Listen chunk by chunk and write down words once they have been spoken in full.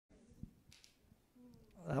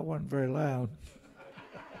That wasn't very loud.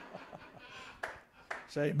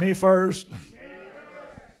 Say, me first.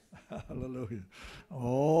 Hallelujah.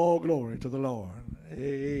 Oh, glory to the Lord.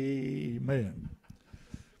 Amen.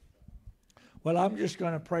 Well, I'm just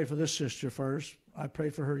going to pray for this sister first. I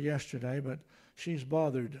prayed for her yesterday, but she's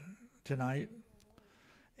bothered tonight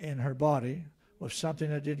in her body with something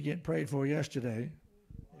that didn't get prayed for yesterday.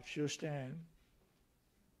 If she'll stand.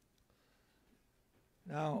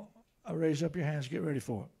 Now, raise up your hands, get ready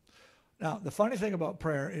for it. Now, the funny thing about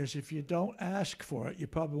prayer is if you don't ask for it, you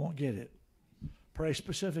probably won't get it. Pray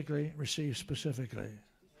specifically, receive specifically.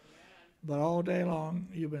 But all day long,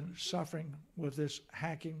 you've been suffering with this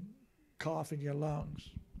hacking cough in your lungs.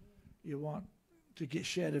 You want to get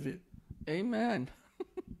shed of it. Amen.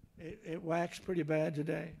 It waxed pretty bad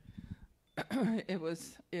today. I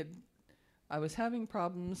was having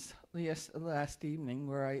problems last evening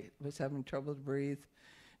where I was having trouble to breathe.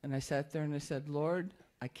 And I sat there and I said, Lord,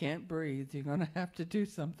 I can't breathe. You're going to have to do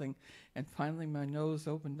something. And finally my nose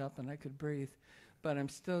opened up and I could breathe. But I'm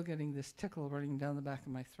still getting this tickle running down the back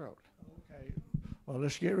of my throat. Okay. Well,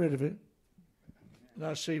 let's get rid of it.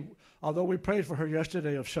 Now, see, although we prayed for her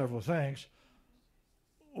yesterday of several things,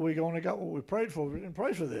 we only got what we prayed for. We didn't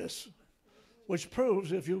pray for this, which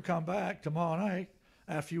proves if you come back tomorrow night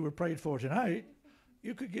after you were prayed for tonight,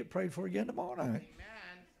 you could get prayed for again tomorrow night.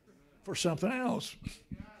 Amen. For something else.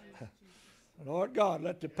 Lord God,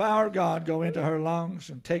 let the power of God go into her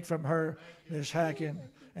lungs and take from her this hacking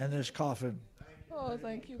and this coughing. Oh,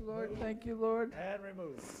 thank you, Lord. Thank you, Lord. And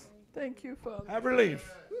remove. Thank you, Father. Have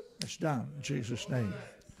relief. It's done in Jesus' name.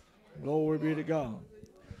 Glory be to God.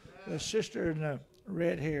 The sister in the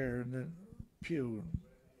red hair in the pew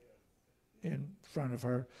in front of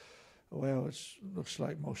her, well, it looks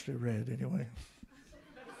like mostly red anyway.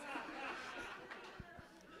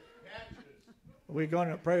 We're going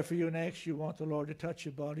to pray for you next. You want the Lord to touch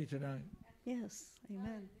your body tonight? Yes.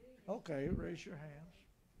 Amen. Okay, raise your hands.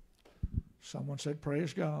 Someone said,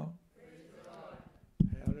 praise God. Praise God.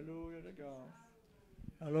 Hallelujah to God.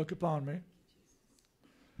 Now look upon me.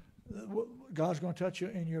 God's going to touch you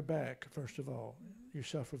in your back, first of all. You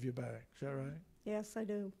suffer with your back. Is that right? Yes, I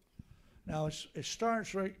do. Now, it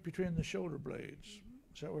starts right between the shoulder blades.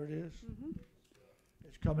 Is that where it is? Mm-hmm.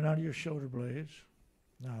 It's coming out of your shoulder blades.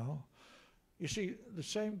 Now, you see, the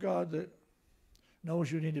same God that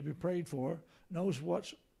knows you need to be prayed for knows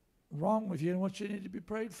what's wrong with you and what you need to be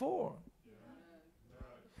prayed for.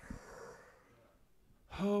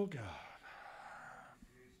 Oh, God.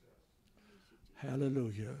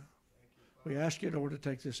 Hallelujah. We ask you, Lord, to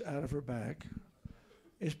take this out of her back.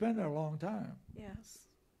 It's been there a long time. Yes.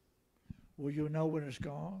 Will you know when it's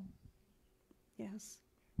gone? Yes.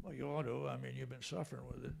 Well, you ought to. I mean, you've been suffering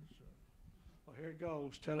with it. So. Well, here it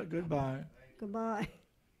goes. Tell it goodbye. Goodbye.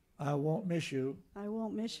 I won't miss you. I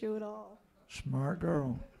won't miss you at all. Smart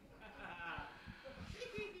girl.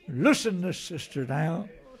 Loosen this sister now.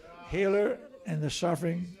 Heal her and the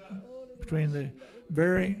suffering between the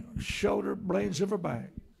very shoulder blades of her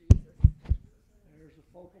back. There's the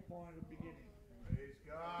focal point of the beginning.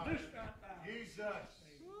 Praise God. Jesus.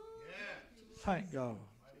 Yes. Thank God.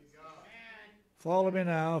 Follow me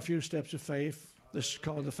now, a few steps of faith. This is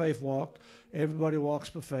called the faith walk. Everybody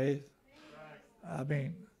walks by faith. I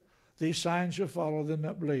mean, these signs shall follow them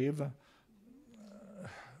that believe.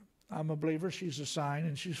 I'm a believer. She's a sign,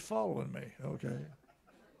 and she's following me. Okay.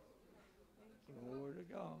 Glory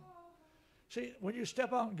to God. See, when you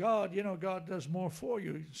step out in God, you know God does more for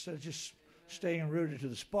you instead of just staying rooted to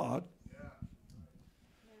the spot. Yeah.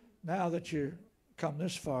 Now that you come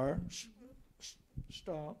this far,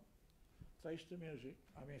 stop. Face the music.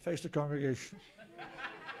 Face the congregation.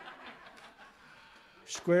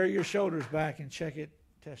 Square your shoulders back and check it.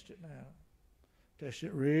 Test it now. Test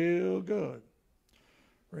it real good.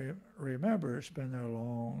 Remember, it's been there a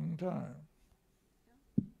long time.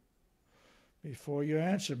 Before you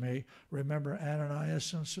answer me, remember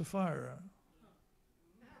Ananias and Sapphira.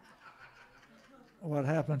 What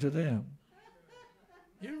happened to them?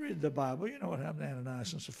 You read the Bible, you know what happened to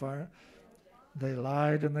Ananias and Sapphira. They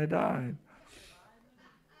lied and they died.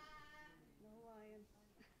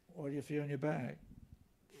 What do you feel in your back?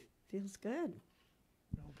 Feels good.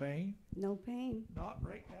 No pain? No pain. Not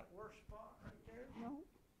right in that worst spot right there? No.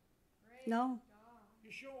 No.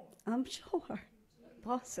 You sure? I'm sure.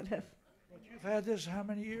 Positive. But you've had this how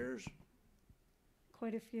many years?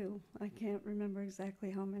 Quite a few. I can't remember exactly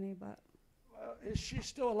how many, but. Well, is she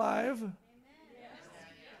still alive? Amen. Yes.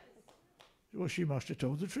 Well, she must have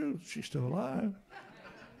told the truth. She's still alive.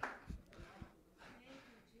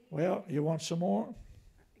 Well, you want some more?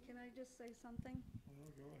 Can I just say something?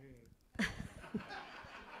 Well, go ahead.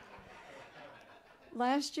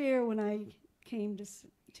 Last year when I came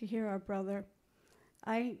to hear our brother,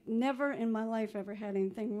 I never in my life ever had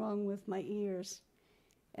anything wrong with my ears.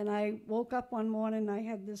 And I woke up one morning and I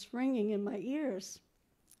had this ringing in my ears,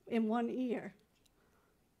 in one ear.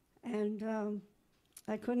 And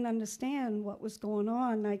I couldn't understand what was going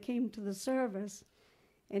on. I came to the service,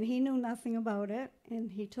 and he knew nothing about it, and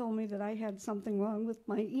he told me that I had something wrong with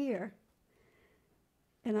my ear.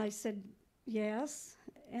 And I said, yes,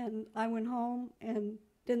 and I went home and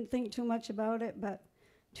didn't think too much about it, but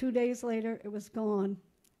 2 days later, it was gone,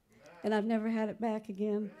 and I've never had it back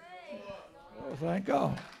again. Oh, thank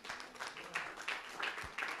God.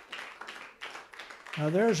 Now,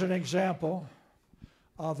 there's an example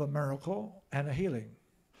of a miracle and a healing.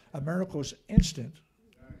 A miracle is instant.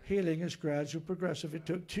 Healing is gradual, progressive. It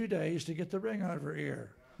took 2 days to get the ring out of her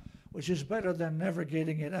ear, which is better than never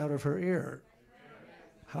getting it out of her ear.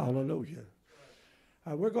 Hallelujah.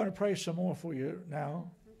 We're going to pray some more for you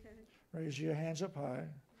now. Okay. Raise your hands up high.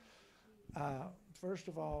 First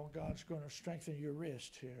of all, God's going to strengthen your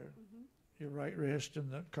wrist here, your right wrist in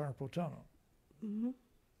the carpal tunnel. Mm-hmm.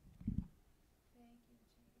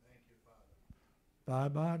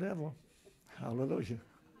 Bye-bye, devil. Hallelujah.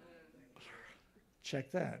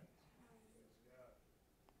 Check that.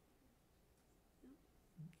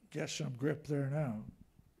 Get some grip there now.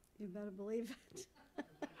 You better believe it.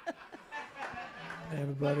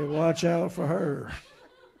 Everybody watch out for her.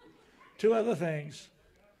 2 other things.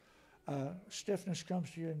 Stiffness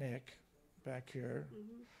comes to your neck back here,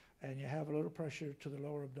 and you have a little pressure to the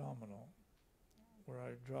lower abdominal where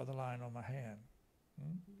I draw the line on my hand.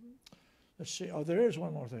 Let's see. Oh, there is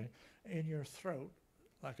one more thing. In your throat,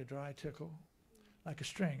 like a dry tickle, like a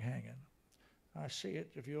string hanging. I see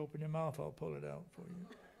it. If you open your mouth, I'll pull it out for you.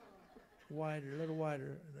 Wider, a little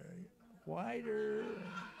wider. Wider.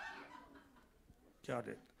 Got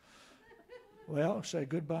it. Well, say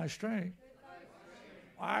goodbye strength.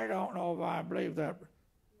 I don't know if I believe that.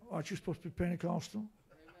 Aren't you supposed to be Pentecostal?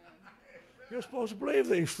 You're supposed to believe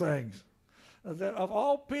these things. That of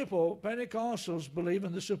all people, Pentecostals believe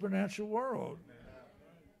in the supernatural world.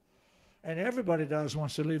 And everybody does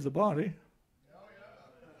once they leave the body.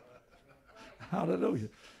 Hallelujah.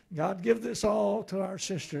 God, give this all to our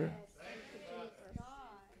sister.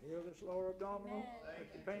 Heal this lower abdominal.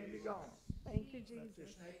 Let the pain be gone. Thank you, Jesus. Let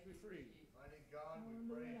this neck be free.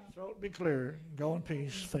 Throat be clear. Go in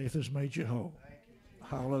peace. Faith has made you whole.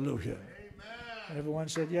 Hallelujah. Everyone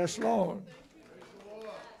said, yes, Lord.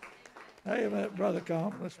 Hey, let brother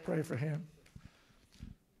come. Let's pray for him.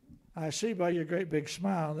 I see by your great big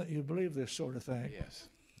smile that you believe this sort of thing. Yes.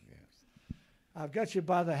 Yes. I've got you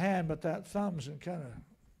by the hand, but that thumb's in kind of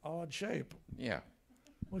odd shape. Yeah.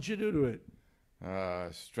 What'd you do to it?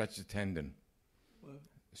 Stretch the tendon. What?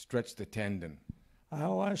 Stretch the tendon.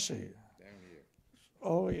 Oh, I see. Down here.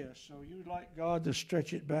 Oh, yes. So you'd like God to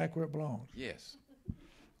stretch it back where it belongs. Yes.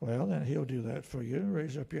 Well, then he'll do that for you.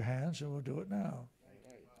 Raise up your hands, and we'll do it now.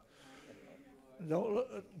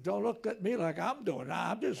 Don't look at me like I'm doing it.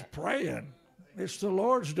 I'm just praying. It's the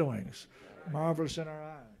Lord's doings. Marvelous in our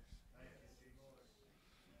eyes.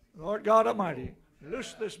 Lord God Almighty,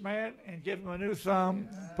 loose this man and give him a new thumb.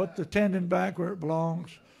 Put the tendon back where it belongs.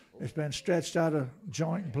 It's been stretched out of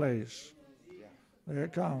joint in place. There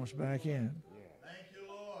it comes back in. Thank you,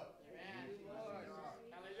 Lord.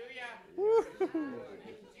 Hallelujah.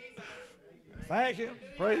 Thank him.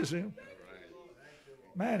 Praise him.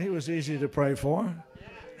 Man, he was easy to pray for.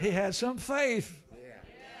 He had some faith.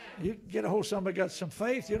 You get a hold of somebody got some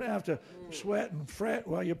faith, you don't have to sweat and fret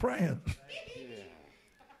while you're praying.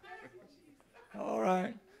 All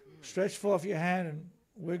right. Stretch forth your hand and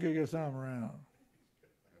wiggle your thumb around.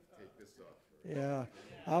 Yeah,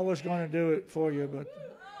 I was going to do it for you, but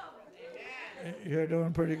you're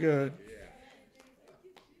doing pretty good.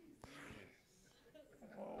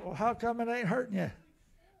 Well, how come it ain't hurting you?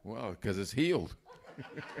 Well, because it's healed.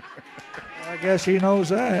 I guess he knows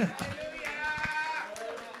that.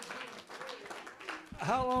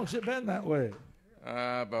 How long's it been that way?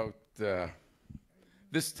 About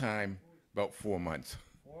this time, about 4 months.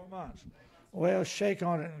 4 months. Well, shake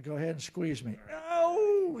on it and go ahead and squeeze me.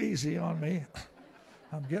 Oh, easy on me.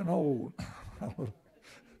 I'm getting old.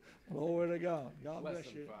 Glory to God. God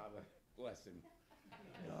bless you. Father. Bless him.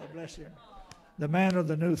 God bless you. The man of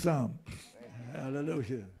the new thumb.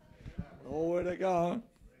 Hallelujah. Glory to God.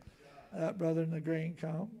 That brother in the green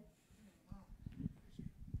come.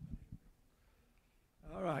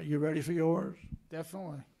 All right, you ready for yours?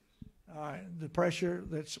 Definitely. All right, the pressure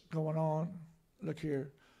that's going on, look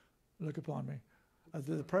here, look upon me.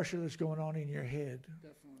 The pressure that's going on in your head,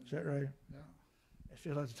 Definitely. is that right? Yeah. It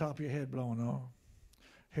feels like the top of your head blowing off.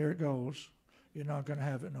 Here it goes. You're not going to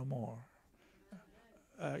have it no more.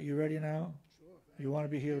 You ready now? You want to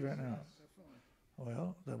be healed right now?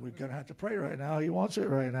 Well, then we're going to have to pray right now. He wants it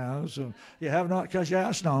right now. So you have not because you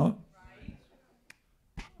asked not.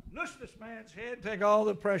 Loose this man's head. Take all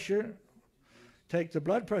the pressure. Take the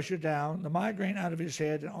blood pressure down, the migraine out of his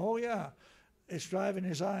head. And oh, yeah, it's driving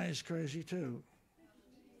his eyes crazy too.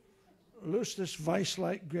 Loose this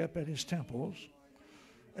vice-like grip at his temples.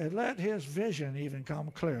 And let his vision even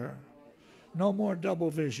come clear. No more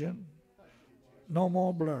double vision. No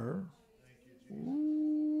more blur.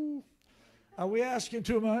 Ooh. Are we asking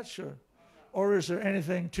too much? Or is there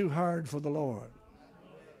anything too hard for the Lord?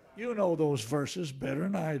 You know those verses better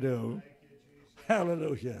than I do.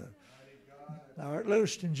 Hallelujah. Thou art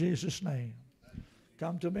loosed in Jesus' name.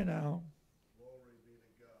 Come to me now.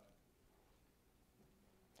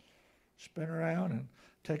 Spin around and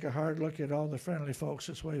take a hard look at all the friendly folks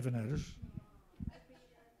that's waving at us.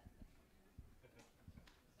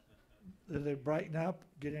 Did they brighten up,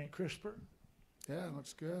 get any crisper? Yeah,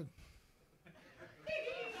 looks good.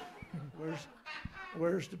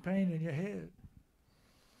 Where's the pain in your head?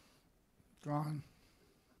 Gone.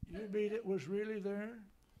 You mean it was really there?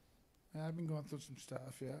 Yeah, I've been going through some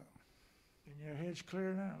stuff, yeah. And your head's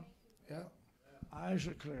clear now? Yeah. Eyes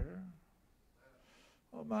are clear.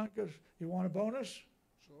 Oh my goodness. You want a bonus?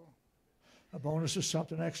 Sure. A bonus is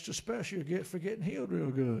something extra special you get for getting healed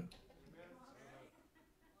real good.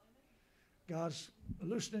 God's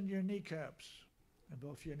loosening your kneecaps and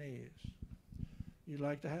both your knees. You'd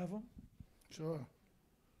like to have them? Sure.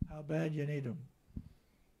 How bad you need them?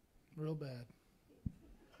 Real bad.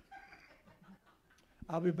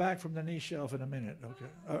 I'll be back from the knee shelf in a minute, okay?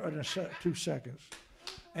 Or in 2 seconds.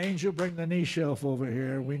 Angel, bring the knee shelf over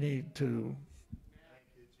here. We need to.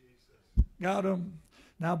 Got them.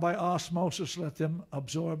 Now by osmosis, let them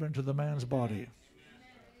absorb into the man's body.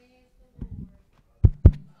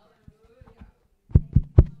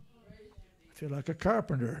 I feel like a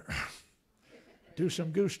carpenter. Do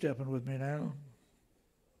some goose stepping with me now.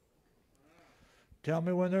 Tell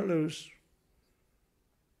me when they're loose.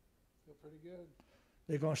 Feel pretty good.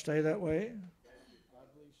 They're going to stay that way? I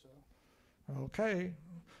believe so. Okay.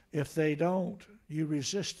 If they don't, you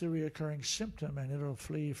resist the reoccurring symptom and it'll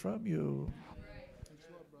flee from you. Thanks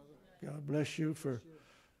a lot, brother. God bless you for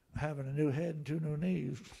having a new head and 2 new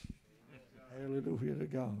knees. Hallelujah to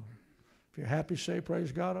God. If you're happy, say,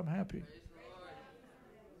 praise God, I'm happy.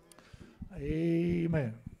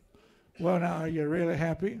 Amen. Well, now, are you really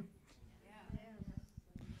happy?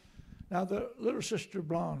 Now, the little sister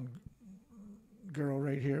blonde girl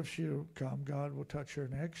right here, if she'll come, God will touch her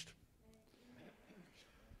next.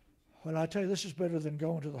 Well, I tell you, this is better than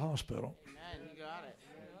going to the hospital. Amen. You got it.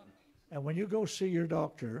 And when you go see your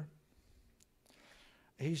doctor,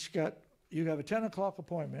 you have a 10 o'clock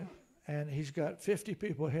appointment, and he's got 50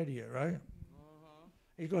 people ahead of you, right?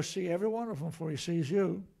 He's going to see every one of them before he sees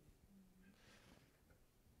you.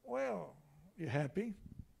 Well, you happy?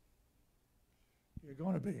 You're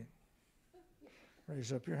going to be.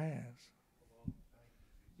 Raise up your hands.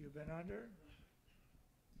 You've been under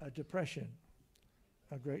a depression,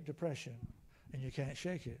 a great depression, and you can't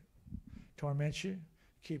shake it. Torments you,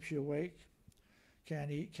 keeps you awake,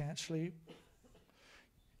 can't eat, can't sleep.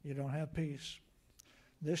 You don't have peace.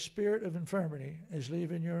 This spirit of infirmity is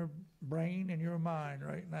leaving your brain and your mind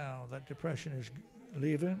right now. That depression is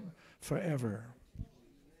leaving forever.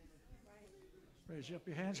 Raise up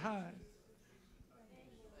your hands high.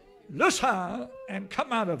 Loose her and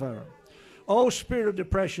come out of her. Oh, spirit of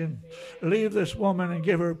depression, leave this woman and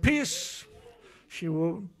give her peace. She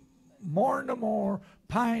will mourn no more,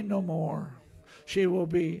 pine no more. She will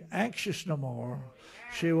be anxious no more.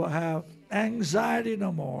 She will have anxiety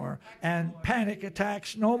no more and panic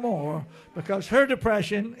attacks no more, because her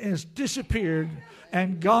depression is disappeared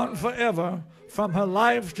and gone forever from her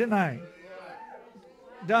life tonight.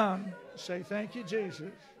 Done. Say, thank you,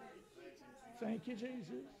 Jesus. Thank you,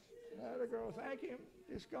 Jesus. That girl, thank him.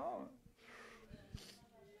 It's gone.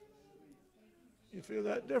 You feel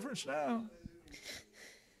that difference now?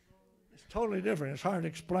 It's totally different. It's hard to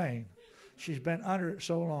explain. She's been under it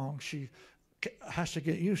so long, she has to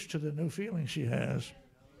get used to the new feeling she has.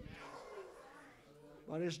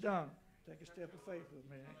 But it's done. Take a step of faith with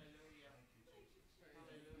me.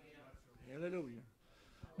 Hallelujah.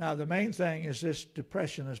 Now, the main thing is this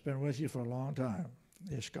depression that's been with you for a long time.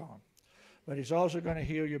 It's gone. But he's also going to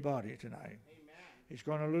heal your body tonight. Amen. He's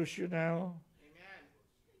going to loose you now Amen.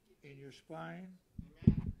 in your spine.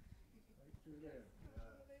 Amen. Right through there.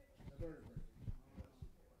 The vertebrae.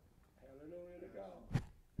 Hallelujah to God.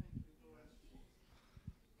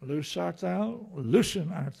 Loose art thou,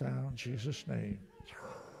 loosen art thou in Jesus' name.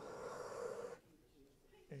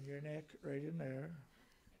 your neck right in there.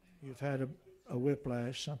 You've had a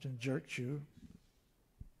whiplash, something jerked you.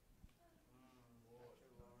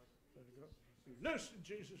 Let it go. Loose in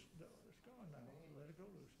Jesus. No, it's gone now. Let it go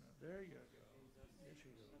loose now. There you go. Yes,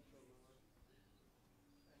 you go.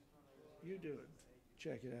 You do it.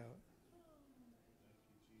 Check it out.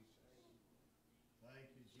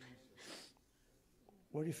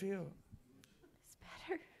 What do you feel? It's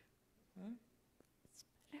better. Huh? It's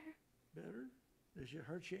better. Better? Does it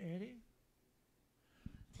hurt you any?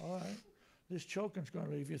 All right. This choking's going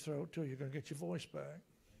to leave your throat too. You're going to get your voice back.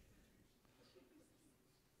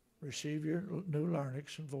 Receive your new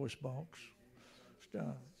larynx and voice box. It's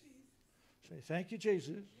done. Say, thank you,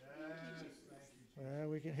 Jesus. Well,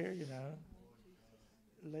 we can hear you now.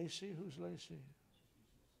 Lacey? Who's Lacey?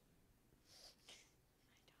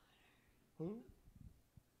 Who?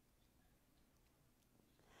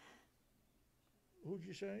 Who'd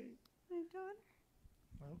you say? My daughter.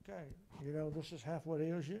 Okay. You know, this is half what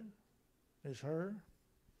ails you, is her.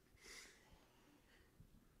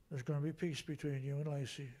 There's going to be peace between you and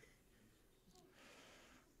Lacey.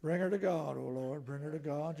 Bring her to God, oh Lord. Bring her to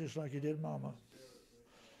God just like you did Mama.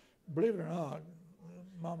 Believe it or not,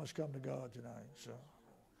 Mama's come to God tonight. So,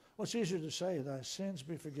 what's easier to say, thy sins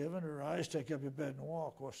be forgiven, or rise, take up your bed and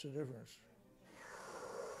walk? What's the difference?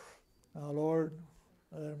 Now, Lord,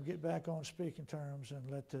 let them get back on speaking terms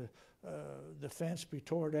and let the fence be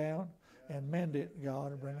tore down and mend it,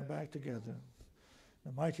 God, and bring them back together.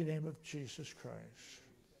 In the mighty name of Jesus Christ.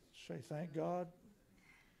 Say, thank God.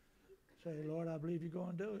 Say, Lord, I believe you're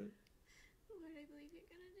going to do it. Lord, I believe you're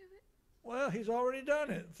going to do it. Well, he's already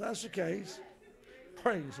done it. If that's the case,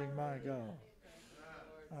 praising my God.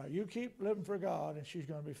 You keep living for God, and she's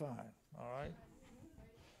going to be fine. All right?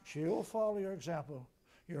 She'll follow your example.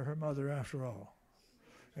 You're her mother after all.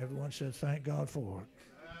 Everyone said, thank God for it.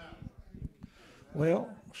 Well,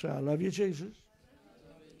 say, I love you, Jesus.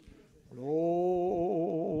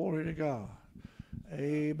 Glory to God.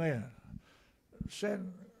 Amen.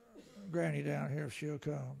 Send Granny down here if she'll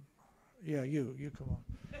come. Yeah, you come on.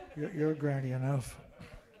 You're Granny enough.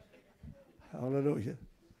 Hallelujah.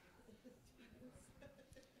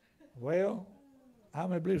 Well, how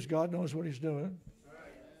many believes God knows what he's doing?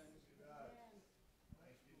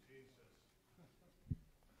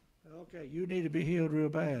 Okay, you need to be healed real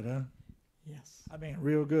bad, huh? Yes. I mean,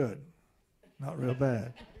 real good, not real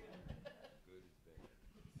bad.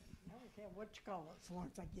 I don't care what you call it, as long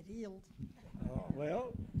as I get healed.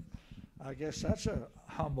 Well, I guess that's a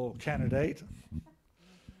humble candidate.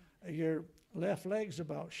 Your left leg's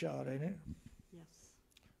about shot, ain't it? Yes.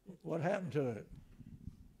 What happened to it?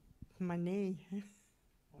 My knee.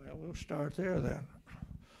 Well, we'll start there then.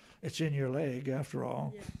 It's in your leg, after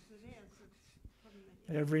all. Yes, it is. It's from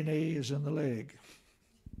the Every knee is in the leg.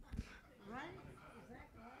 right? Is that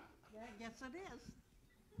right? Yeah, I guess it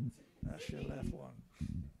is. That's your left one.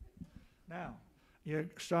 Now, you're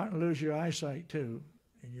starting to lose your eyesight too,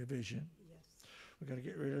 in your vision. Yes. We've got to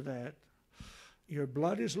get rid of that. Your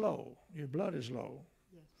blood is low. Your blood is low.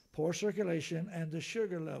 Yes. Poor circulation, and the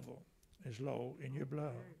sugar level is low in your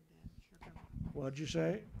blood. Very bad sugar. What'd you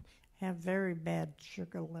say? Have very bad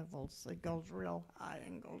sugar levels. It goes real high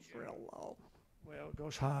and goes real low. Well, it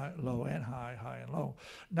goes high, low, and high, high, and low.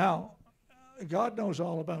 Now, God knows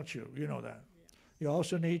all about you. You know that. You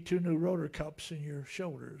also need 2 new rotor cups in your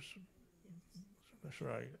shoulders. That's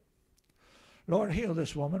right. Lord, heal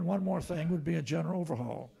this woman. One more thing would be a general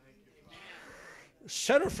overhaul.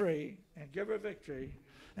 Set her free and give her victory.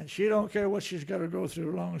 And she don't care what she's got to go through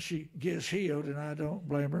as long as she gets healed, and I don't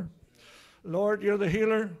blame her. Lord, you're the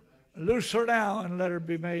healer. Loose her now and let her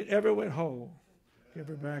be made every whit whole. Give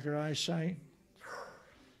her back her eyesight.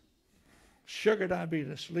 Sugar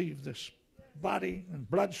diabetes, leave this body and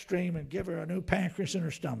bloodstream and give her a new pancreas in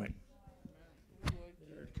her stomach.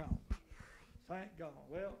 There it comes. Thank God.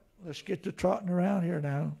 Well, let's get to trotting around here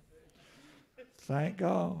now. Thank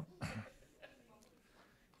God.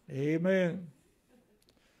 Amen.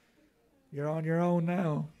 You're on your own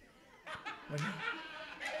now.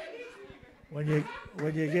 When you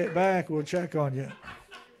get back, we'll check on you.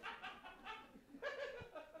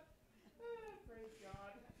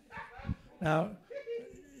 Now,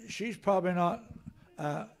 she's probably not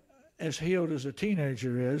as healed as a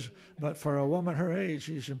teenager is, but for a woman her age,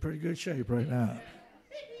 she's in pretty good shape right now.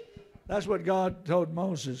 That's what God told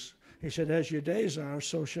Moses. He said, as your days are,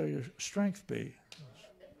 so shall your strength be.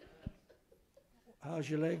 How's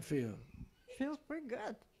your leg feel? Feels pretty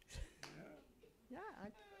good. Yeah.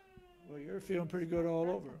 Well, you're feeling pretty good all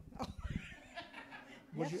over.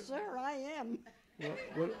 Would Yes, you- sir, I am.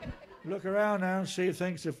 Well, look around now and see if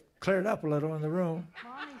things have cleared up a little in the room.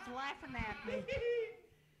 Bonnie's laughing at me.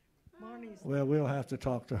 Marnie's Well, we'll have to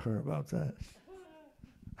talk to her about that.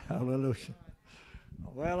 Hallelujah.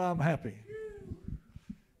 Well, I'm happy.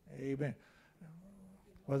 Amen.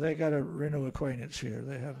 Well, they got to renew acquaintance here.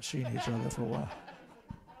 They haven't seen each other for a while.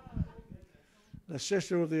 The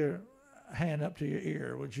sister with your hand up to your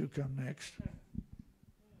ear, would you come next?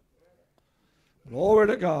 Glory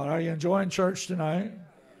to God. Are you enjoying church tonight?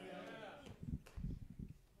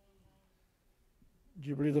 Do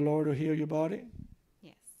you believe the Lord will heal your body?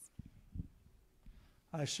 Yes.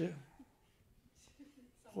 I see.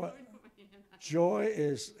 What? Joy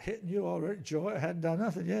is hitting you already. Joy hadn't done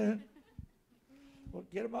nothing yet. Well,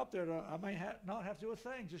 get them up there. I may not have to do a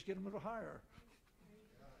thing. Just get them a little higher.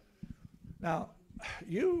 Now,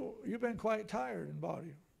 you've been quite tired in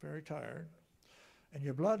body, very tired, and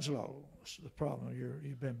your blood's low. That's the problem.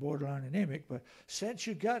 You've been borderline anemic, but since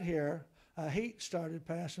you got here, heat started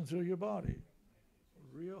passing through your body.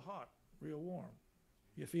 Real hot, real warm.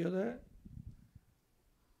 You feel that?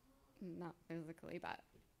 Not physically, but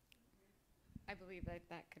I believe that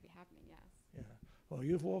that could be happening, yes. Yeah. Well,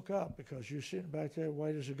 you've woke up because you're sitting back there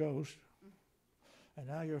white as a ghost, and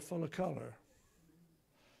now you're full of color.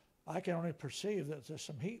 I can only perceive that there's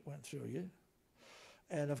some heat went through you.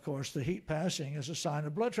 And, of course, the heat passing is a sign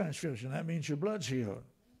of blood transfusion. That means your blood's healed.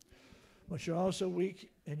 But you're also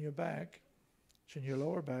weak in your back. It's in your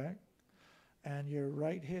lower back. And your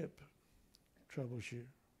right hip troubles you.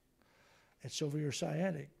 It's over your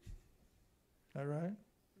sciatic. Is that right?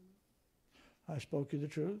 I spoke you the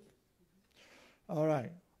truth? All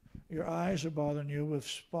right. Your eyes are bothering you with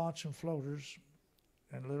spots and floaters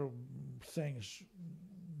and little things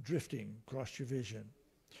drifting across your vision.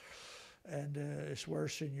 And it's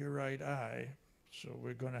worse in your right eye. So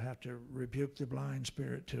we're going to have to rebuke the blind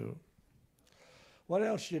spirit too. What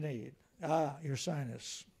else you need? Your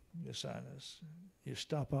sinus. Your sinus. You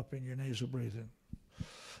stop up in your nasal breathing.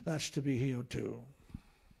 That's to be healed too.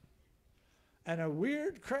 And a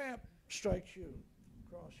weird cramp strikes you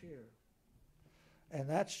across here. And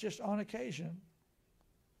that's just on occasion.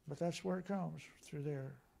 But that's where it comes, through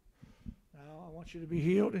there. Now, I want you to be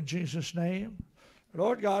healed in Jesus' name.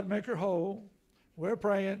 Lord God, make her whole. We're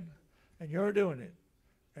praying, and you're doing it.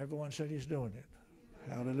 Everyone said he's doing it.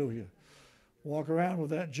 Hallelujah. Walk around with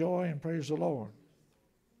that joy and praise the Lord.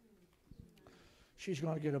 She's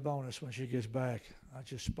going to get a bonus when she gets back. I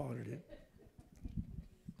just spotted it.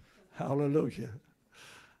 Hallelujah.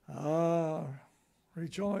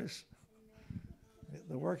 Rejoice.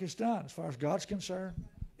 The work is done. As far as God's concerned,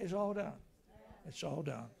 it's all done. It's all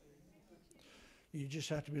done. You just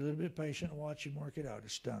have to be a little bit patient and watch him work it out.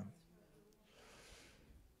 It's done.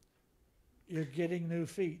 You're getting new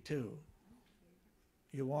feet, too.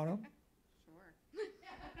 You want them? Sure.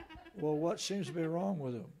 Well, what seems to be wrong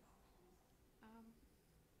with them?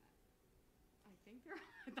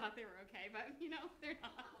 I thought they were okay, but they're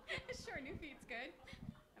not. Sure, new feet's good.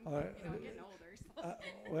 I'm All right. getting older. So.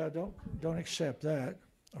 Well, don't accept that.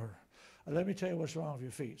 Or let me tell you what's wrong with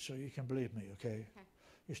your feet so you can believe me, okay?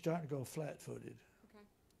 You're starting to go flat-footed. Okay.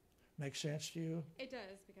 Make sense to you? It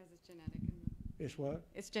does because it's genetic. It's what?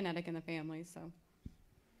 It's genetic in the family, so.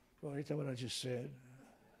 Well, you know what I just said.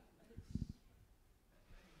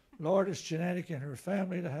 Lord, it's genetic in her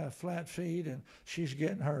family to have flat feet, and she's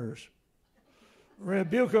getting hers.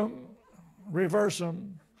 Rebuke them, reverse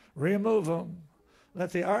them, remove them.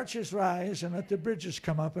 Let the arches rise and let the bridges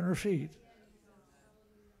come up in her feet.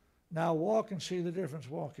 Now walk and see the difference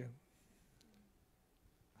walking.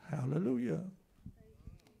 Hallelujah.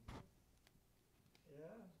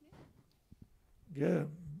 Good.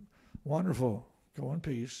 Wonderful. Go in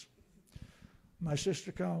peace. My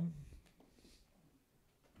sister, come.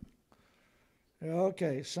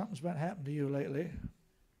 Okay, something's been happening to you lately.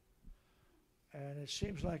 And it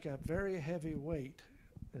seems like a very heavy weight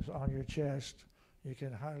is on your chest. You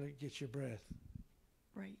can hardly get your breath.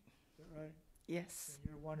 Right. Is that right? Yes. And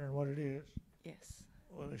you're wondering what it is. Yes.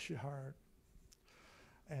 Well, it's your heart.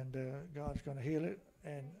 And God's going to heal it.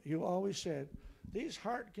 And you always said, these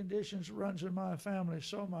heart conditions runs in my family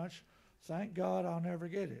so much, thank God I'll never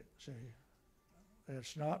get it. See,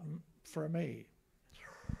 it's not for me.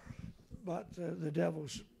 But the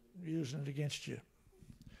devil's using it against you.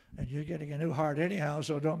 And you're getting a new heart anyhow,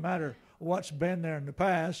 so it don't matter what's been there in the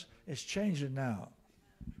past, it's changing now.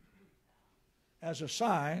 As a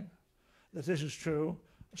sign that this is true,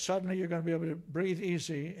 suddenly you're going to be able to breathe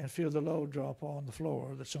easy and feel the load drop on the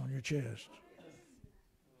floor that's on your chest.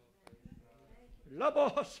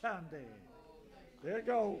 Labo Sunday. There it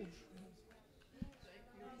goes.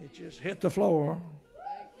 It just hit the floor.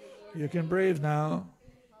 You can breathe now.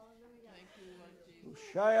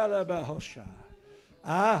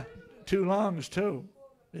 Two lungs too.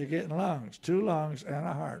 You're getting lungs, 2 lungs and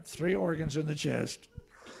a heart, 3 organs in the chest.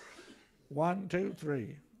 1, 2,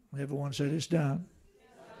 3. Everyone said it's done.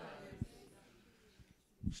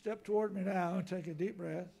 Step toward me now and take a deep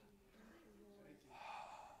breath.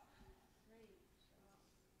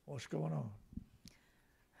 What's going on?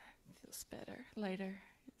 Feels better, lighter.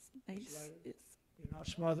 It's nice. lighter? It's You're not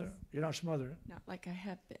smothering. You're not smothering. not like I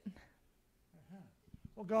have been.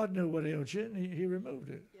 Well, God knew what ailed you, and He removed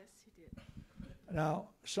it. Yes, he did. Now,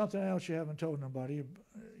 something else you haven't told nobody,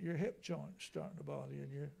 your hip joint's starting to bother you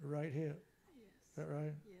in your right hip. Yes. Is that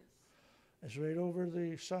right? Yes. It's right over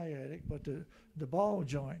the sciatic, but the ball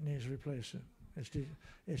joint needs replacing.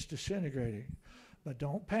 It's disintegrating. But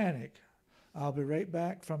don't panic. I'll be right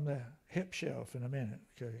back from the hip shelf in a minute,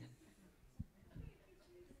 okay?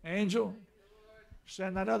 Angel,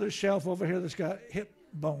 send that other shelf over here that's got hip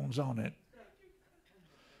bones on it.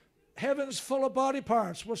 Heaven's full of body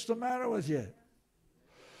parts. What's the matter with you?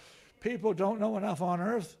 People don't know enough on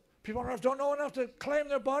earth. People on earth don't know enough to claim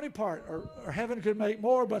their body part, or heaven could make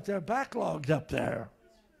more, but they're backlogged up there.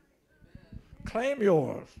 Claim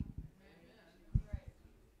yours.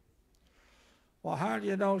 Well, how do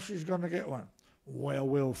you know she's going to get one? Well,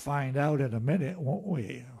 we'll find out in a minute, won't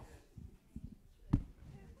we?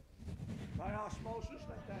 By osmosis,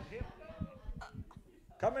 let that hip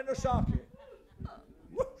come in the socket.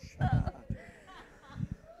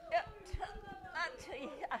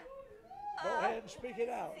 Go ahead and speak it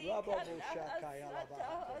out.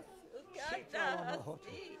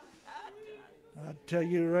 I tell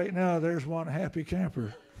you right now, there's one happy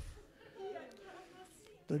camper.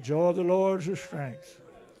 The joy of the Lord is her strength.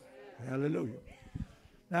 Hallelujah.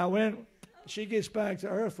 Now, when she gets back to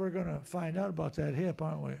earth, we're going to find out about that hip,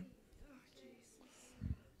 aren't we?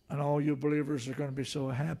 And all you believers are going to be so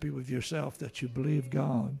happy with yourself that you believe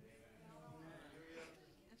God.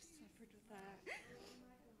 I've suffered with that.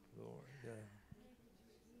 Lord,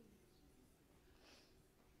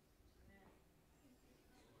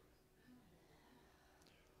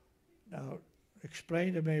 Now,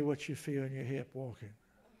 explain to me what you feel in your hip walking.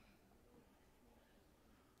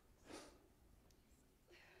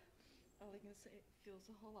 All I can say, it feels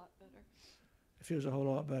a whole lot better. It feels a whole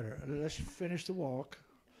lot better. Let's finish the walk.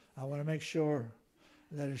 I want to make sure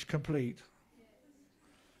that it's complete.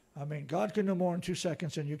 I mean, God can do more in 2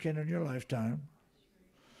 seconds than you can in your lifetime.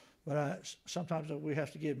 But sometimes we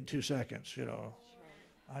have to give him 2 seconds, you know.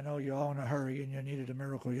 I know you're all in a hurry and you needed a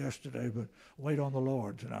miracle yesterday, but wait on the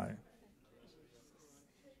Lord tonight.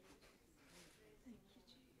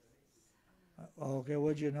 Okay,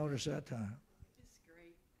 what'd you notice that time? It's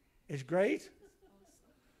great. It's great?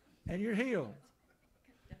 Awesome. And you're healed.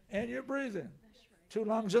 And you're breathing. That's right. 2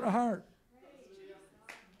 lungs and a heart.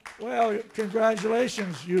 Well,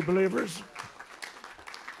 congratulations, you believers.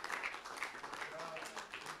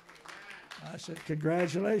 I said,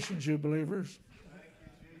 congratulations, you believers.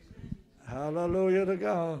 Hallelujah to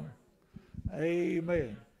God.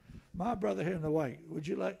 Amen. My brother here in the white, would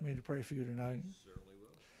you like me to pray for you tonight? Certainly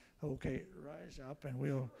will. Okay, rise up and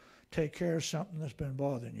we'll take care of something that's been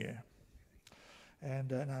bothering you.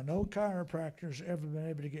 And now, no chiropractor's ever been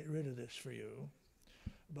able to get rid of this for you,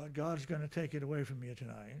 but God's going to take it away from you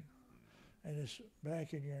tonight. And it's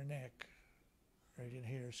back in your neck, right in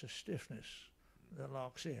here. It's a stiffness that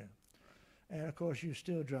locks in. And, of course, you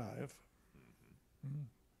still drive. Mm-hmm.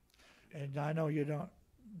 And I know you're not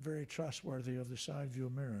very trustworthy of the side view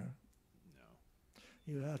mirror.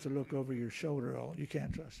 No. You have to look over your shoulder. You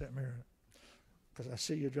can't trust that mirror because I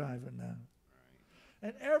see you driving now. Right.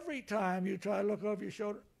 And every time you try to look over your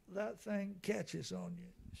shoulder, that thing catches on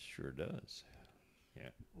you. Sure does. Yeah.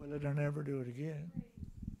 Well, it'll never do it again.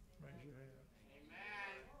 Raise your hand.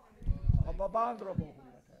 Amen.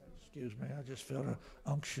 Excuse me, I just felt an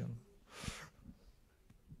unction.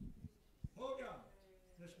 Oh God,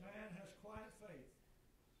 this man has quiet faith.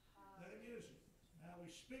 Let him use it. Now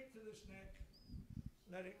we speak to this neck.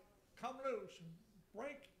 Let it come loose and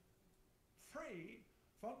break free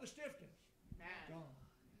from the stiffness. Amen. Gone.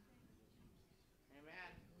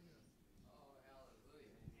 Amen. Oh,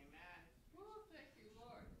 hallelujah. Amen. Oh, thank you,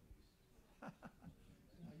 Lord.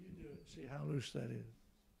 Now you do it. See how loose that is.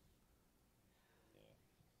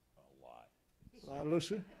 A lot. A lot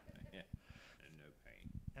looser Yeah. And no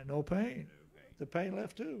pain. and no pain. No pain. The pain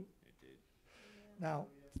left too. It did. Now,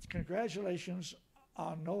 congratulations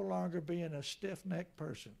on no longer being a stiff-necked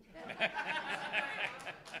person.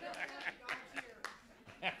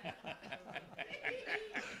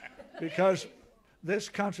 Because this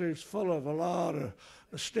country is full of a lot of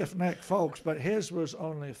stiff-necked folks, but his was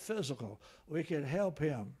only physical. We could help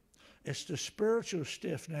him. It's the spiritual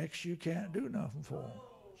stiff-necks you can't do nothing for.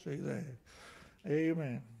 See there.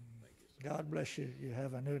 Amen. God bless you. You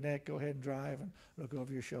have a new neck. Go ahead and drive and look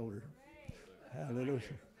over your shoulder. Hallelujah.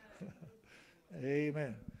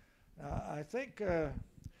 Amen. Now, I think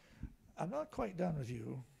I'm not quite done with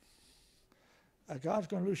you. God's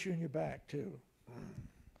going to loose you in your back, too.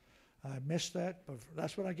 I missed that, but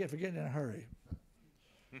that's what I get for getting in a hurry.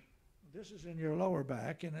 This is in your lower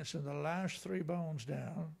back, and it's in the last 3 bones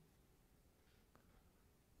down.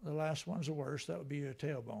 The last one's the worst. That would be your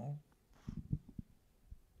tailbone.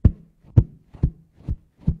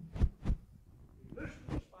 Loosen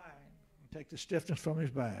his spine and take the stiffness from his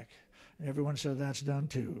back. And everyone said that's done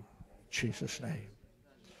too. In Jesus' name.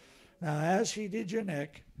 Now, as he did your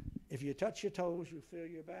neck, if you touch your toes, you feel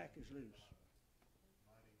your back is loose.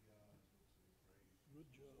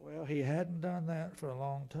 Well, he hadn't done that for a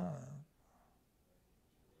long time.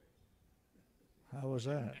 How was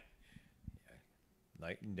that?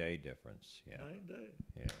 Night and day difference. Yeah. Night and day.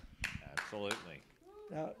 Yeah. Absolutely.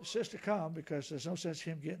 Now, sister, come, because there's no sense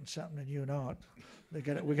him getting something and you not. We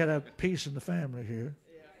got to have peace in the family here.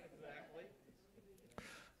 Yeah, exactly.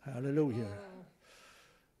 Hallelujah.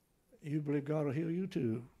 You believe God will heal you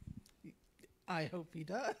too. I hope he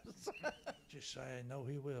does. Just say, I know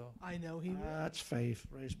he will. I know he will. That's faith.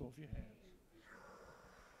 Raise both your hands.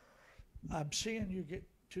 I'm seeing you get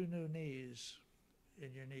 2 new knees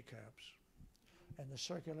in your kneecaps. And the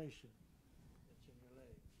circulation that's in your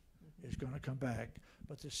leg is going to come back.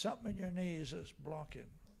 But there's something in your knees that's blocking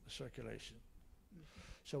the circulation.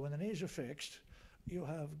 So when the knees are fixed, you'll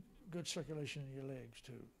have good circulation in your legs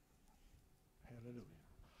too. Hallelujah.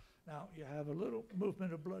 Now, you have a little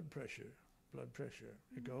movement of blood pressure. Blood pressure.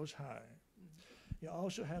 It goes high. You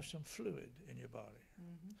also have some fluid in your body.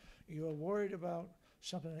 You are worried about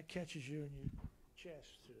something that catches you in your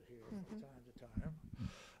chest through here from time to time.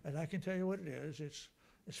 And I can tell you what it is. It's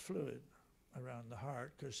fluid around the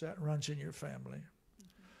heart because that runs in your family.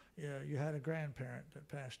 Yeah, you had a grandparent that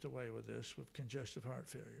passed away with this, with congestive heart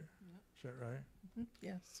failure. Is that right?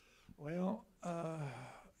 Yes. Well,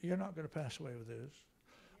 you're not going to pass away with this.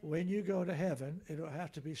 When you go to heaven, it'll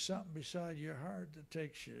have to be something beside your heart that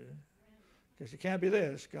takes you. Because it can't be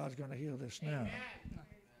this. God's going to heal this now.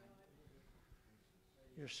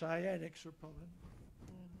 Your sciatics are pulling.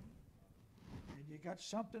 And you got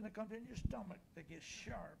something that comes in your stomach that gets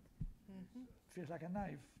sharp. Feels like a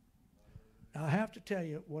knife. Now, I have to tell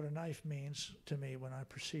you what a knife means to me when I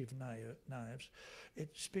perceive knives. It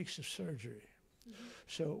speaks of surgery.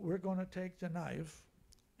 So we're going to take the knife,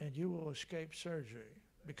 and you will escape surgery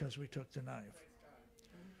because we took the knife.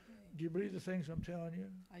 Do you believe the things I'm telling you?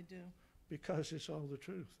 I do. Because it's all the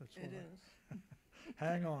truth. That's why. It is.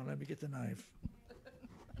 Hang on, let me get the knife.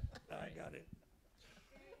 I got it.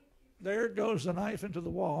 There goes the knife into the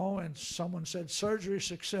wall, and someone said, surgery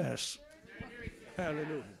success.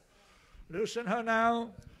 Hallelujah. Loosen her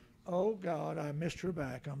now. Oh, God, I missed her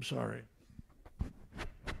back. I'm sorry.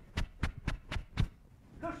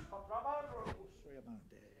 Now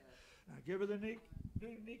give her the new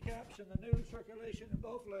kneecaps and the new circulation in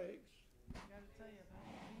both legs. I got to tell you,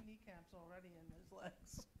 I had 3 kneecaps already in those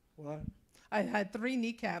legs. What? I had 3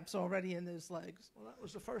 kneecaps already in those legs. Well, that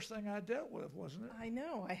was the first thing I dealt with, wasn't it? I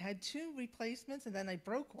know. I had 2 replacements, and then I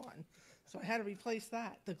broke one. So I had to replace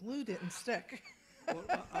that. The glue didn't stick. Well,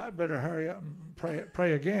 I better hurry up and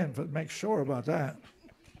pray again to make sure about that.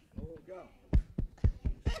 Oh, God.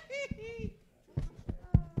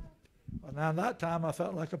 Well, now that time I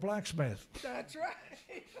felt like a blacksmith. That's right.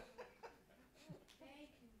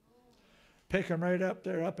 Pick them right up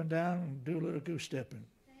there, up and down, and do a little goose stepping.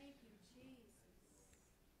 Thank you, Jesus.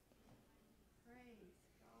 Praise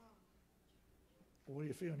God. What do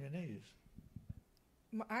you feel in your knees?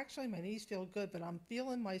 Actually, my knees feel good, but I'm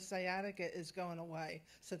feeling my sciatica is going away.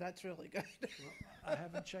 So that's really good. I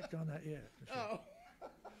haven't checked on that yet. Oh.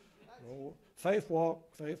 Oh, faith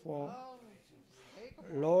walk, faith walk. Oh.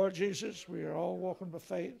 Lord Jesus, we are all walking by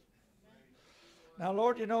faith. Now,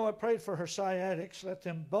 Lord, you know I prayed for her sciatics. Let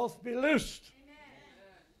them both be loosed.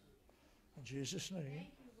 In Jesus' name.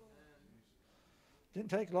 Didn't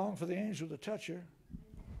take long for the angel to touch her.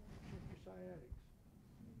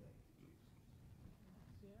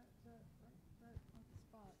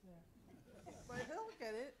 But he'll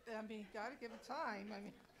get it. I mean, got to give it time. I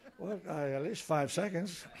mean, Well, at least 5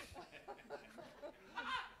 seconds.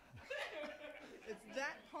 it's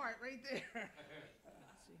that part right there.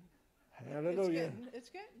 Hallelujah. It's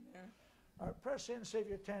getting there. All right, press in, save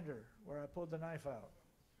your tender, where I pulled the knife out.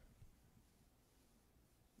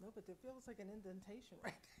 No, but there feels like an indentation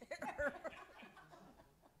right there.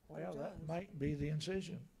 Well, that does. might be the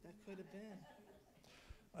incision. That could have been.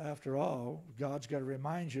 After all, God's got to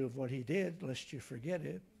remind you of what he did, lest you forget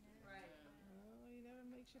it.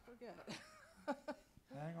 forget.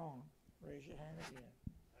 Hang on. Raise your hand again.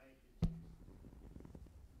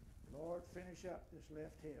 Lord, finish up this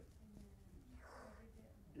left hip.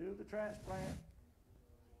 Do the transplant.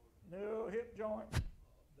 New hip joint.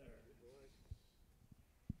 There.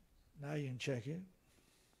 Now you can check it.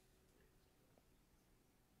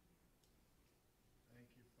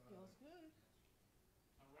 Feels good.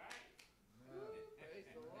 Praise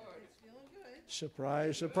the Lord. It's feeling good.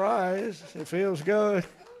 Surprise, surprise. It feels good.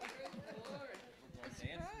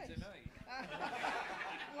 Dancing tonight.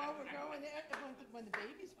 Well, we're going in, when the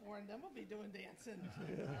baby's born, then we'll be doing dancing.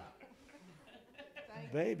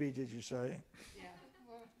 Thank Baby, did you say? Yeah,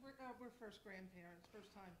 well, we're first grandparents,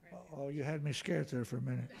 first time grandparents. Oh, you had me scared there for a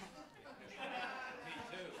minute.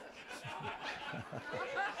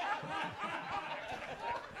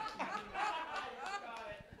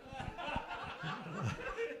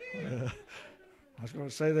 I was going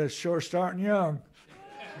to say that's sure starting young.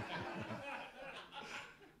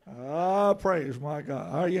 Ah, praise my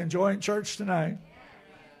God. Are you enjoying church tonight?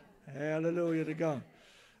 Hallelujah to God.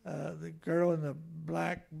 The girl in the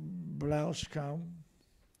black blouse come.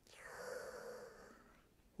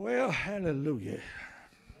 Well, hallelujah.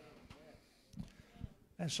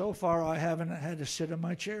 And so far, I haven't had to sit in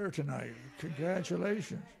my chair tonight.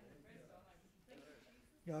 Congratulations.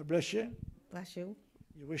 God bless you. Bless you.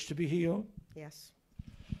 You wish to be healed? Yes.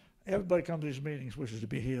 Everybody comes to these meetings wishes to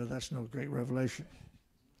be healed. That's no great revelation.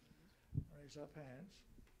 Raise up hands.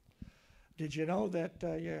 Did you know that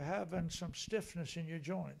you're having some stiffness in your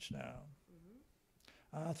joints now?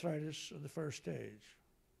 Arthritis of the first stage.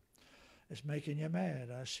 It's making you mad.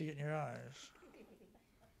 I see it in your eyes.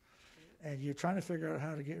 And you're trying to figure out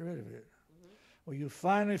how to get rid of it. Well, you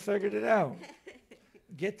finally figured it out.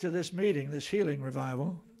 Get to this meeting, this healing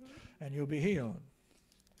revival, and you'll be healed.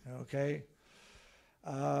 Okay?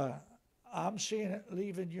 I'm seeing it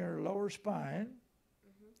leaving your lower spine,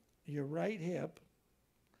 your right hip.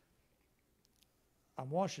 I'm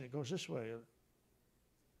watching it. It goes this way,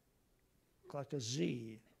 like a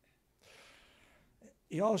Z.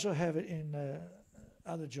 You also have it in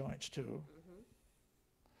other joints too.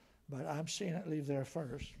 But I'm seeing it leave there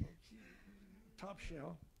first. Top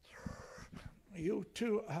shell. You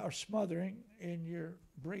too are smothering in your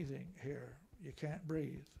breathing here. You can't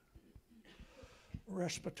breathe.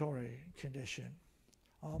 Respiratory condition.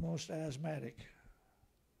 Almost asthmatic.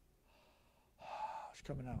 It's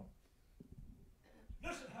coming out.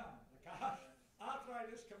 Listen how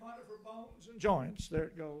arthritis come out of her bones and joints. There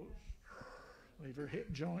it goes. Leave her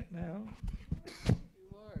hip joint now.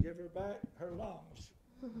 Give her back her lungs.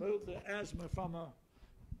 Move the asthma from a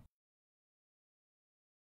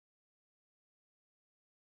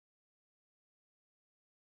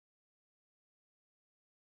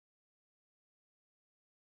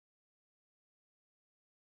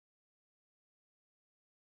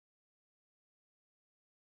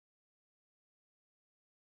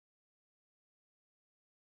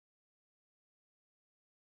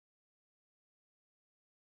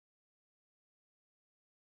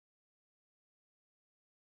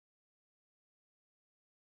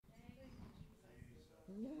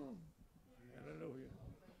Hallelujah.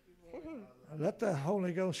 Let the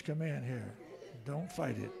Holy Ghost come in here. Don't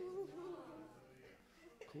fight it.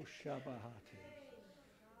 Kushabahati.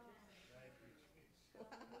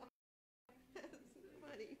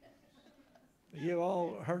 You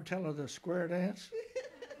all heard tell of the square dance?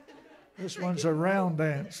 This one's a round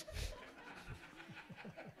dance.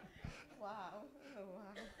 Wow. Oh,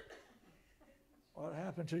 wow. What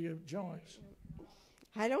happened to your joints?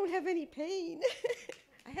 I don't have any pain.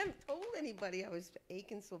 I haven't told anybody I was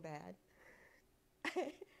aching so bad.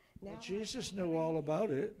 Well, Jesus knew all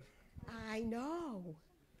about it. I know.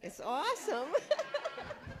 It's awesome.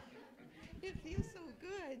 It feels so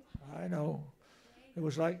good. I know. It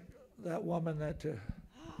was like that woman that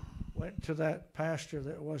went to that pastor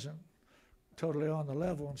that wasn't totally on the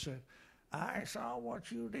level and said, I saw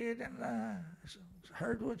what you did and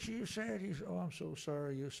heard what you said. He said, oh, I'm so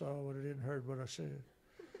sorry you saw what I didn't heard what I said.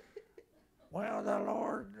 Well, the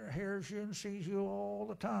Lord hears you and sees you all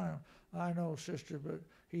the time. I know, sister, but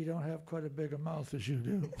he don't have quite a big a mouth as you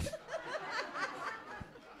do.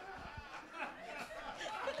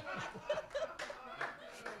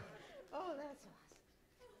 Oh, that's awesome.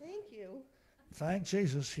 Thank you. Thank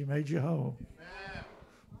Jesus, he made you whole.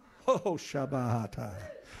 Oh, Shabbat.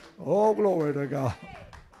 Oh, glory to God.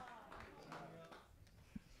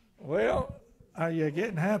 Well, are you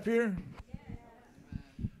getting happier?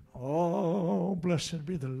 Oh, blessed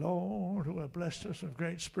be the Lord who has blessed us with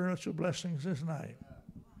great spiritual blessings this night.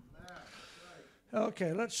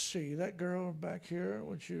 Okay, let's see. That girl back here,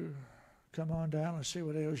 would you Come on down and see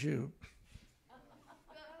what ails you.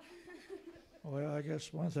 Well, I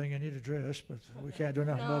guess one thing you need a dress, but we can't do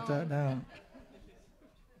nothing about that now.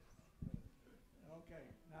 Okay,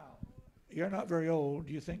 now, you're not very old.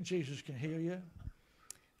 Do you think Jesus can heal you?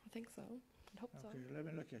 I think so. I hope so. Okay, let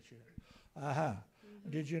me look at you. Aha.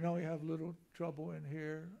 Did you know you have a little trouble in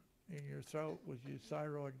here, in your throat, with your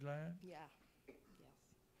thyroid gland? Yeah.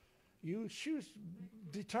 She was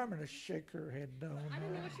determined to shake her head no. I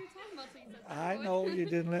didn't know what you were talking about, so you said I know you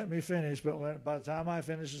didn't let me finish, but by the time I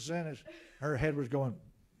finished the sentence, her head was going.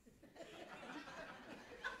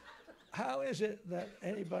 How is it that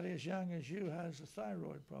anybody as young as you has a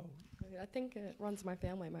thyroid problem? I think it runs in my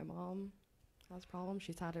family. My mom has problems.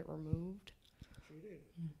 She's had it removed. She did.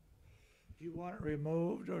 Do you want it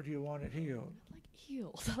removed or do you want it healed? I like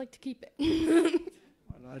healed. I like to keep it.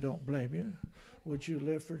 Well, I don't blame you. Would you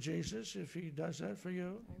live for Jesus if he does that for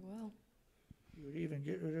you? I will. You would even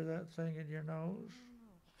get rid of that thing in your nose?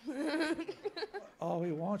 All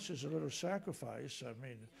he wants is a little sacrifice. I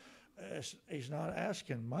mean, he's not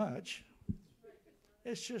asking much.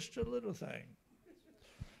 It's just a little thing.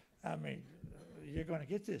 I mean, you're going to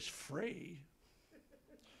get this free.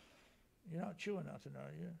 You're not chewing nothing,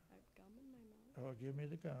 are you? I have gum in my mouth. Oh, give me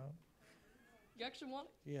the gum. You actually want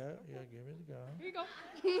it? Yeah, give me the gum. Here you go.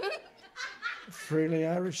 Freely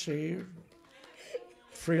I receive,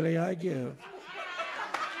 freely I give.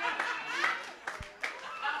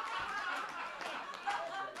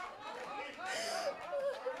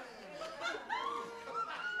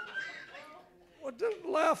 Well,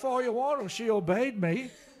 don't laugh all you want. She obeyed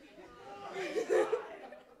me.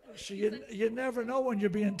 So you never know when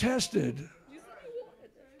you're being tested.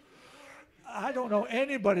 I don't know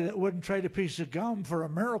anybody that wouldn't trade a piece of gum for a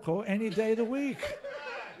miracle any day of the week.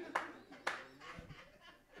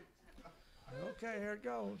 Okay, here it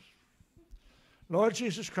goes. Lord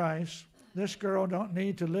Jesus Christ, this girl don't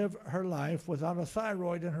need to live her life without a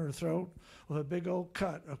thyroid in her throat with a big old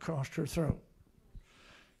cut across her throat.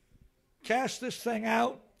 Cast this thing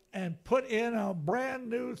out and put in a brand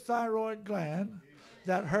new thyroid gland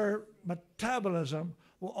that her metabolism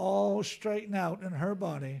will all straighten out in her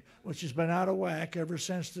body, which has been out of whack ever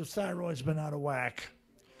since the thyroid's been out of whack.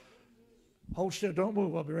 Hold still, don't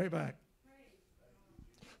move, I'll be right back.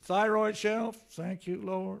 Thyroid shelf, thank you,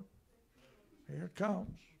 Lord. Here it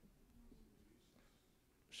comes.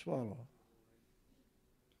 Swallow.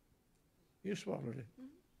 You swallowed it. Mm-hmm.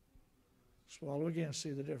 Swallow again, see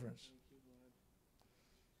the difference.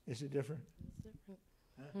 Is it different? It's different.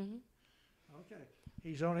 Huh? Mm-hmm. Okay.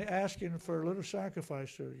 He's only asking for a little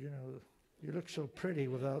sacrifice to, you look so pretty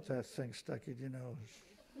without that thing stuck in your nose.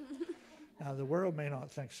 Now, the world may not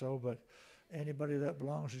think so, but anybody that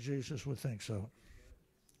belongs to Jesus would think so.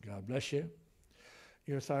 God bless you.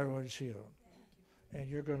 Your thyroid is healed. And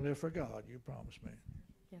you're going to live for God, you promised me.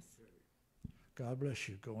 Yes. God bless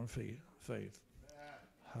you. Go in faith.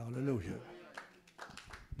 Hallelujah.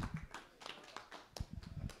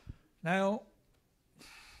 Now,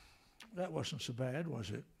 that wasn't so bad, was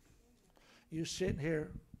it? You sitting here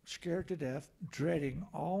scared to death, dreading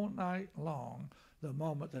all night long the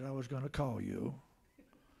moment that I was going to call you.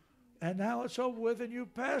 And now it's over with and you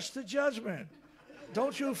passed the judgment.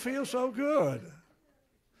 Don't you feel so good?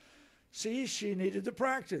 See, she needed the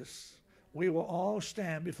practice. We will all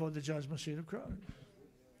stand before the judgment seat of Christ.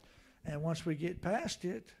 And once we get past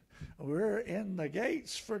it, we're in the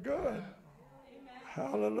gates for good. Amen.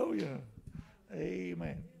 Hallelujah.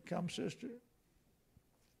 Amen. Come, sister.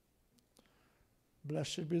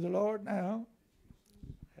 Blessed be the Lord now.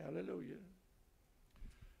 Hallelujah.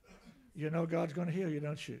 You know God's going to heal you,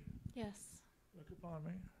 don't you? Yes. Look upon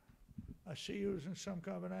me. I see you was in some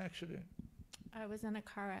kind of an accident. I was in a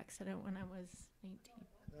car accident when I was 19.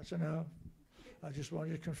 That's enough. I just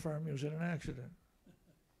wanted you to confirm you was in an accident.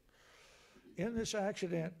 In this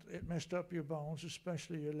accident, it messed up your bones,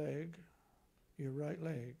 especially your leg, your right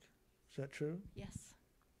leg. Is that true? Yes.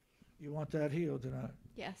 You want that healed tonight?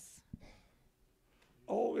 Yes.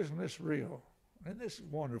 Oh, isn't this real? Isn't this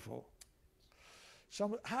wonderful?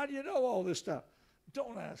 How do you know all this stuff?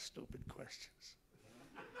 Don't ask stupid questions.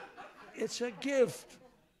 It's a gift.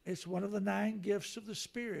 It's one of the 9 gifts of the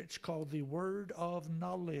Spirit. It's called the word of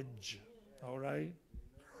knowledge. All right?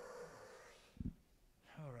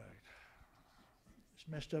 All right. It's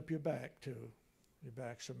messed up your back, too. Your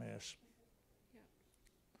back's a mess. Yeah.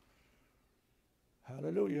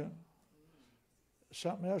 Hallelujah.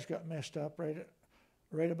 Something else got messed up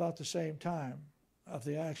right about the same time of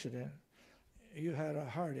the accident. You had a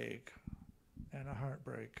heartache and a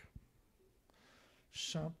heartbreak.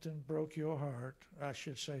 Something broke your heart. I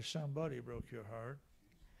should say somebody broke your heart.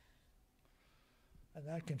 And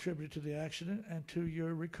that contributed to the accident and to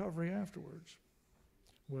your recovery afterwards.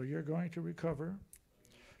 Well, you're going to recover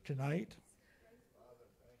tonight,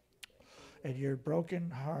 and your broken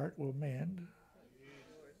heart will mend.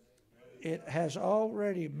 It has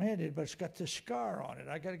already mended, but it's got the scar on it.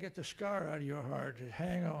 I got to get the scar out of your heart.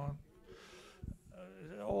 Hang on.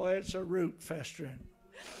 Oh, it's a root festering.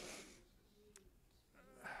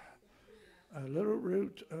 A little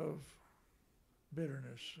root of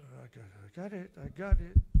bitterness. I got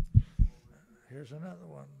it. Here's another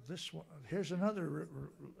one. This one. Here's another.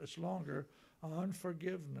 It's longer.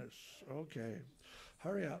 Unforgiveness. Okay.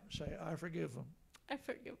 Hurry up. Say, I forgive them. I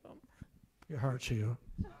forgive them. Your heart's healed.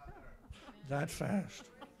 That fast.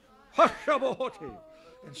 Hashaboti.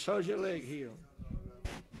 And so's your leg healed.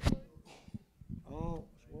 Oh,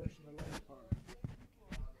 it's worse than the last part.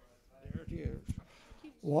 There it is.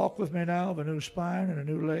 Walk with me now of a new spine and a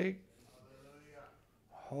new leg.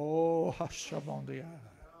 Oh, Hashabondia.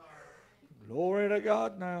 Glory to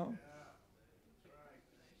God now.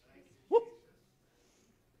 Woo.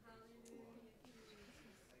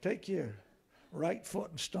 Take your right foot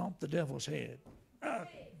and stomp the devil's head.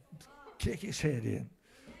 Kick his head in.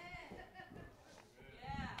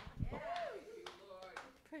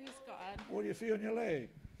 Praise God. What do you feel in your leg?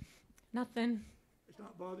 Nothing. It's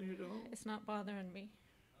not bothering you at all? It's not bothering me.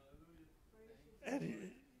 And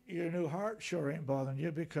your new heart sure ain't bothering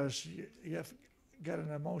you because you have got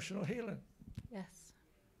an emotional healing. Yes.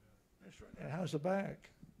 That's right. And how's the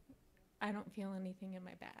back? I don't feel anything in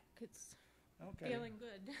my back. It's feeling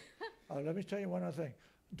good. Let me tell you one other thing.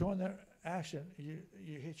 During that accident, you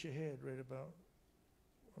hit your head right about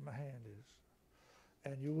where my hand is.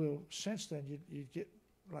 And you will, since then, you get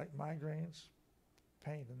like migraines,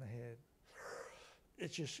 pain in the head.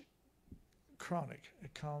 It's just chronic.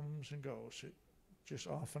 It comes and goes. It just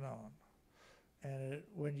off and on. And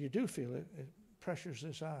when you do feel it, it pressures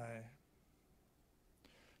this eye.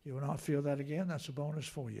 You will not feel that again. That's a bonus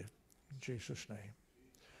for you. In Jesus' name.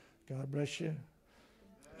 God bless you.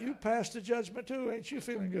 You passed the judgment too. Ain't you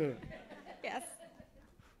feeling good? Yes.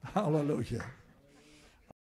 Hallelujah.